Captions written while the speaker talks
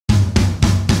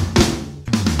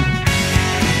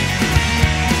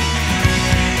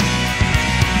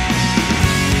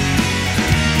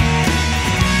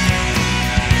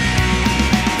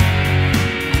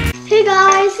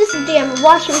scam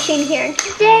washing machine here, and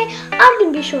today I'm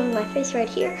going to be showing my face right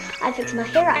here. I fixed my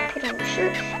hair, I put on a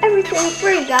shirt, everything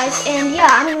for you guys, and yeah,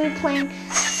 I'm going to be playing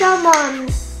some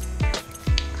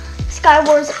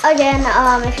Skywars again.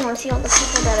 If you want to see all the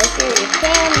people that are here, you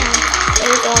can, and there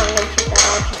you go, I'm going to keep that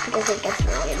off just because it gets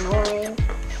really annoying.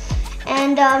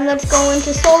 And let's go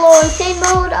into solo insane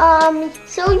mode.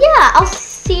 So yeah, I'll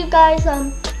see you guys.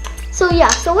 So yeah,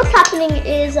 so what's happening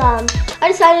is I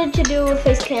decided to do a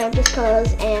face cam just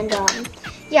cause, and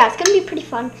yeah, it's gonna be pretty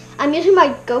fun. I'm using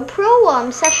my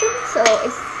GoPro session, so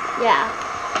it's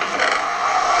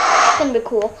it's gonna be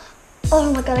cool.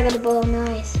 Oh my god, I got a bow,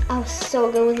 nice. I was so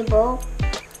good with the bow.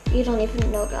 You don't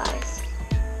even know, guys.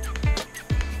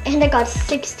 And I got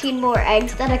 16 more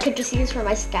eggs that I could just use for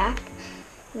my stack.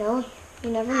 No, you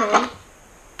never know.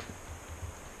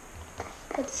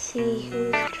 Let's see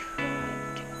who's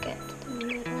trying to get to the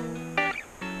middle.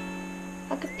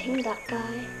 I could ping that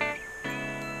guy.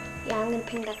 Yeah, I'm gonna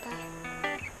ping that guy.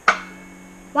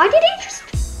 Why did he just...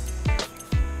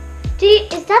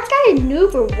 Is that guy a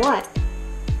noob or what?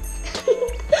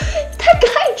 That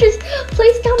guy just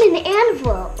placed down an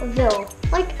anvil.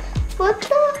 Like, what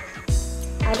the...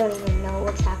 I don't even know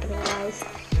what's happening, guys.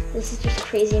 This is just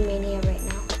crazy mania right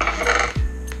now.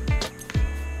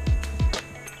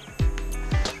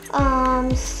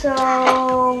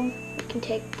 So we can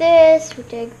take this, we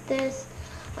take this.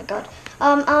 Oh my god.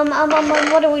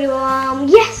 What do we do?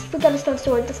 Yes, we got a stone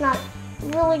sword. That's not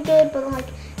really good, but like,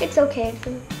 it's okay.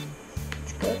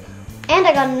 It's good. And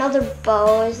I got another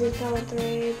bow. Is it power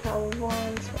 3, power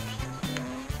 1? Switch this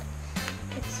around.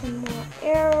 Get some more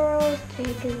arrows.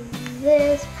 Take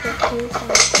this, put this on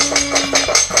the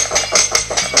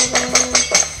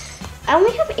I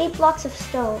only have 8 blocks of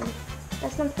stone.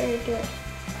 That's not very good.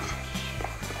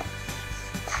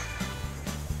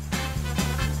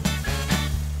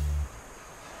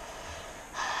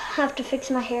 I have to fix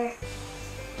my hair.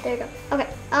 There you go. Okay.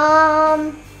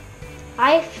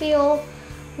 I feel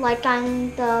like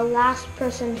I'm the last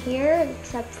person here,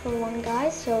 except for one guy.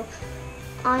 So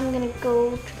I'm gonna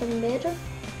go to the mid.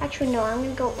 Actually, no. I'm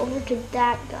gonna go over to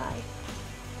that guy.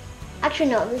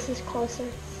 Actually, no. This is closer. I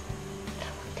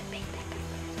want to make that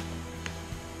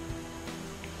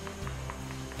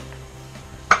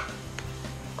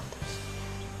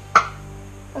guy.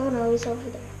 Oh no, he's over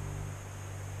there.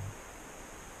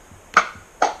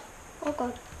 Oh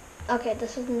god. Okay,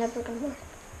 this is never gonna work.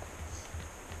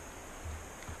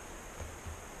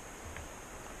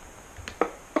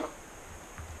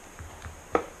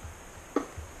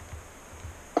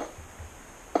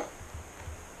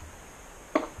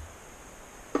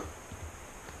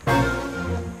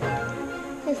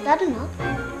 Is that enough?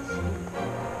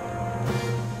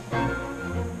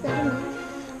 Is that enough?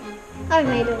 I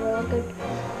made a real good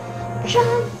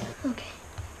jump. Okay.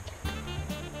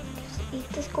 Just eat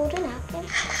this golden apple.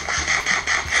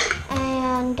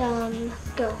 And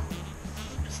go.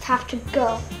 Just have to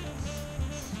go.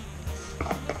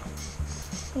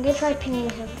 I'm gonna try pinging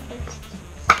him first.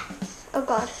 Oh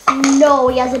god. No,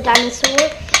 he has a diamond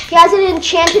sword. He has an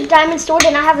enchanted diamond sword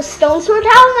and I have a stone sword. How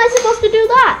am I supposed to do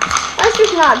that? That's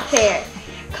just not fair.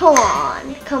 Come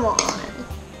on. Come on.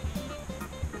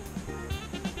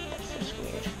 That's just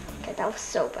weird. Okay, that was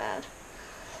so bad.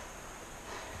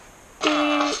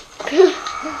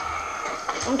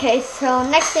 Okay, so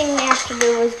next thing we have to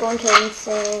do is go into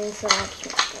insane, so I'll just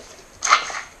make this.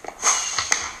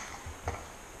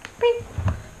 Beep.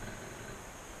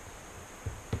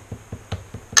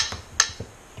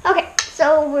 Okay,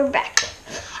 so we're back.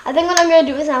 I think what I'm going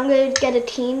to do is I'm going to get a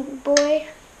team boy.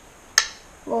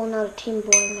 Well, not a team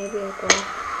boy, maybe a girl.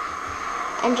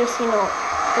 And just, you know,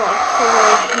 like,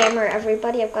 fully hammer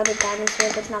everybody. I've got a diamond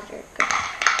sword, that's not very good.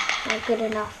 Not good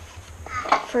enough.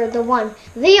 For the one,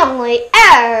 the only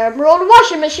emerald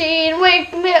washing machine.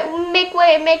 Wait, make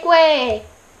way, make way.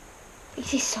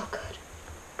 He's so good.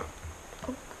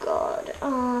 Oh god.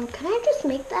 Can I just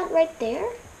make that right there?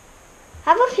 I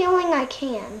have a feeling I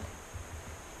can.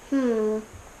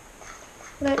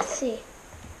 Let's see.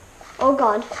 Oh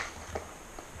god.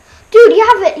 Dude, you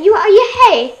have it.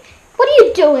 Hey, what are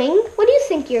you doing? What do you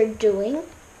think you're doing?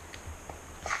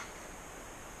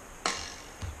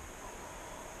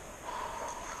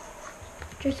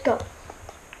 Just go.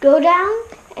 Go down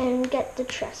and get the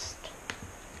chest.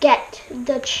 Get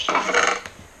the chest,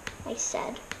 I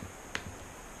said.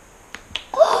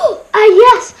 Oh,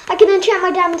 yes! I can enchant my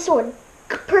diamond sword.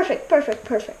 Perfect, perfect,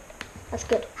 perfect. That's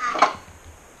good.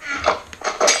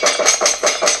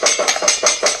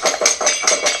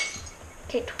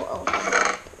 Okay, 12.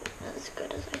 Not as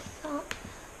good as I thought.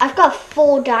 I've got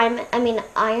full iron,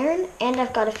 and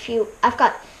I've got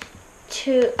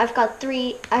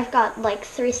like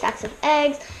 3 stacks of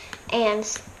eggs and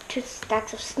 2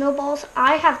 stacks of snowballs.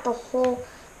 I have the whole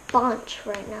bunch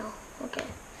right now. Okay.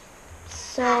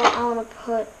 So I want to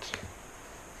put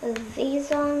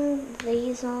these on,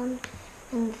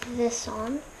 and this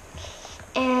on.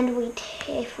 And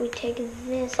if we take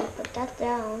this and put that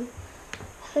down,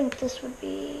 I think this would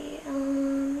be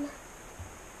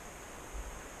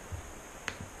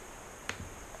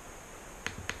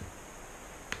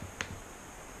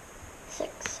 6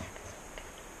 seconds.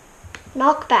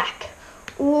 Knock back.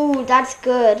 Ooh, that's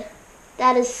good.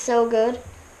 That is so good.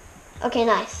 Okay,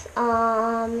 nice.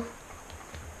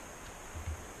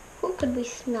 Who could we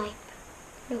snipe?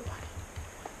 Nobody.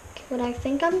 Okay, what I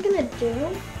think I'm gonna do,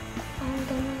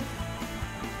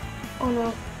 oh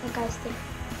no, that guy's there.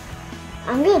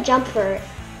 I'm gonna jump for it.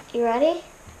 You ready?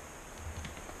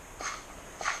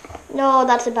 No,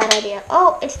 that's a bad idea.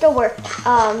 Oh, it still worked.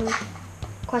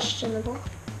 Questionable.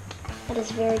 That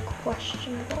is very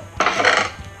questionable.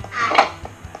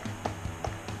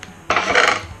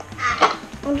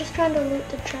 I'm just trying to loot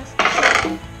the chest.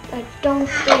 I don't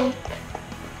think.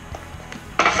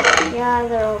 Yeah,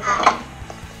 they're all gone.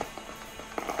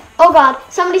 Oh god,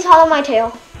 somebody's hot on my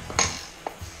tail.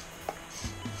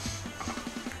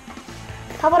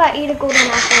 How about I eat a golden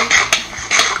apple?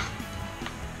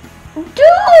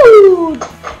 Dude!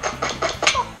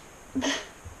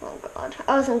 Oh god, I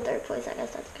was in 3rd place, I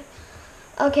guess that's good.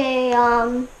 Okay,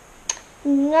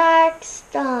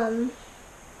 next, oh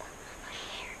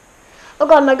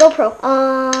god, my GoPro.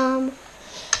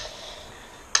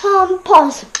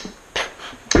 Pause.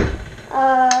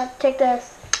 Take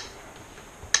this.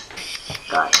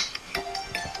 God.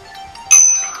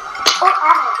 Oh,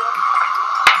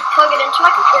 plug it into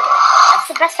my computer. That's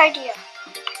the best idea.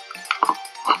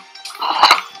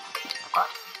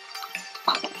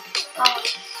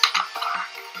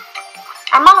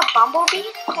 I'm on a bumblebee.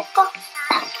 What the?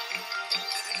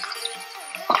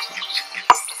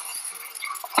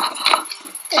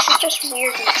 This is just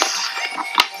weirdness.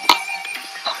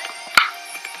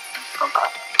 Oh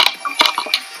god.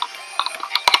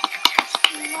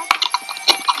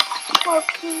 More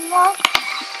peanut.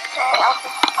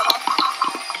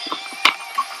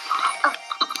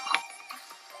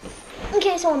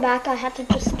 Okay, so I'm back. I had to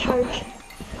just charge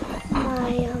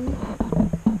my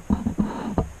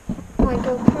my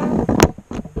GoPro.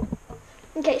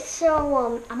 Okay,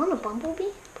 so I'm on a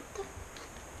bumblebee. What the?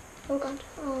 Oh god.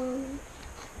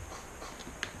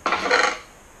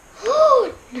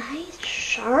 Oh, nice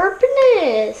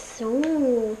sharpness.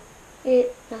 Ooh.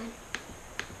 8, 9.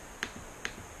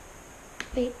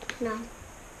 8, 9.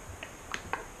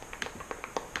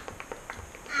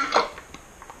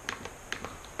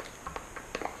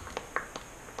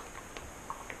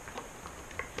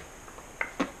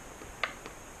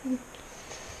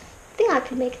 I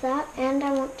could make that, and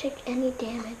I won't take any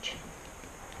damage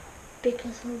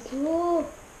because of whoa.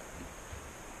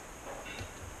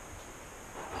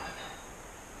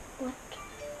 What?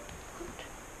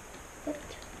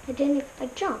 I didn't. I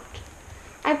jumped.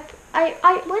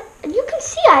 What? You can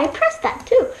see I pressed that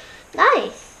too.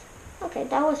 Nice. Okay,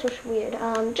 that was just weird.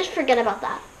 Just forget about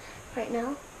that right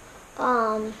now.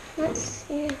 Let's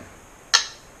see.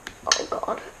 Oh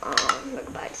god.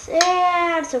 Megabytes.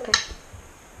 Yeah, it's okay.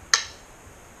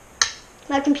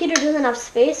 My computer doesn't have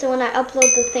space, so when I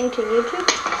upload the thing to YouTube,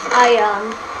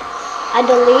 I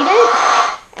delete it,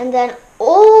 and then,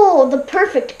 oh, the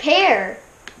perfect pair.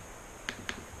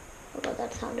 Oh god,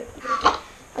 that sounded weird.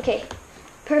 Okay,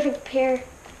 perfect pair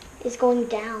is going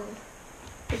down.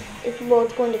 It's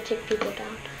going to take people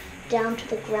down to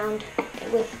the ground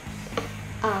with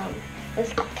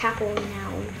capital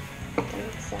noun. If that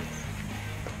makes sense.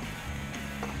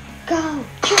 Go,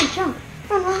 jump.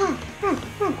 Run.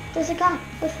 There's a guy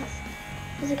with us.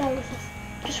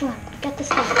 Just run. Get the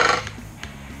stuff.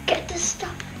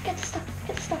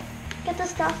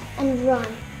 And run.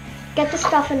 Get the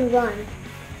stuff and run.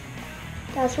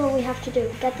 That's what we have to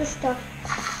do. Get the stuff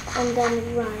and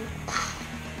then run.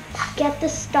 Get the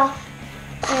stuff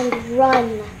and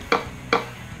run.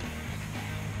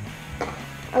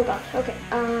 Oh god, okay.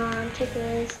 Take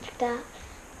this, take that.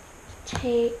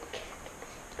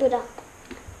 Go down.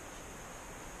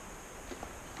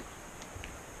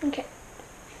 Okay.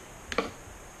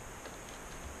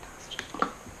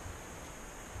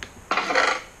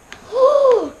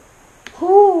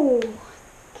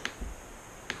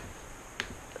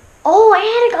 Oh, and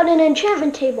I got an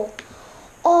enchantment table.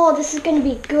 Oh, this is gonna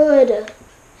be good.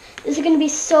 This is gonna be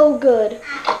so good.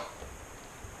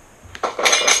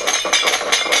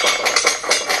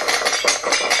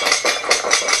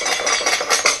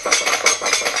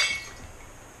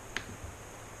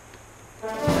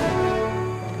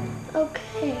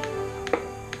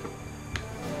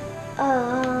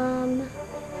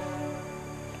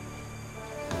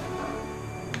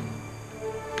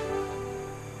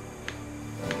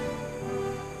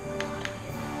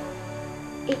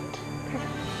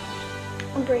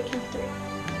 I'm breaking 3.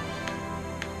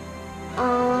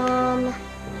 No.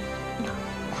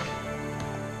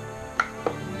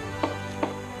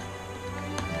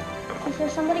 Is there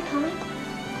somebody coming?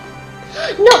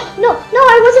 No,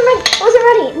 I wasn't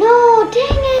ready. No,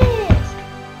 dang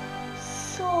it.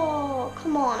 So,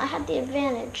 come on, I had the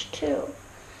advantage too.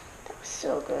 That was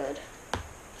so good.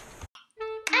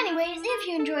 Anyways, if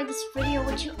you enjoyed this video,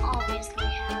 which you obviously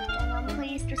have, then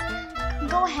please just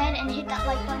go ahead and hit that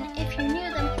like button. If you're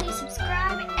new, then please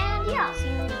subscribe. And yeah, I'll see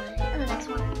you in the next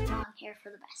one. I'm here for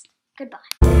the best.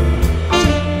 Goodbye.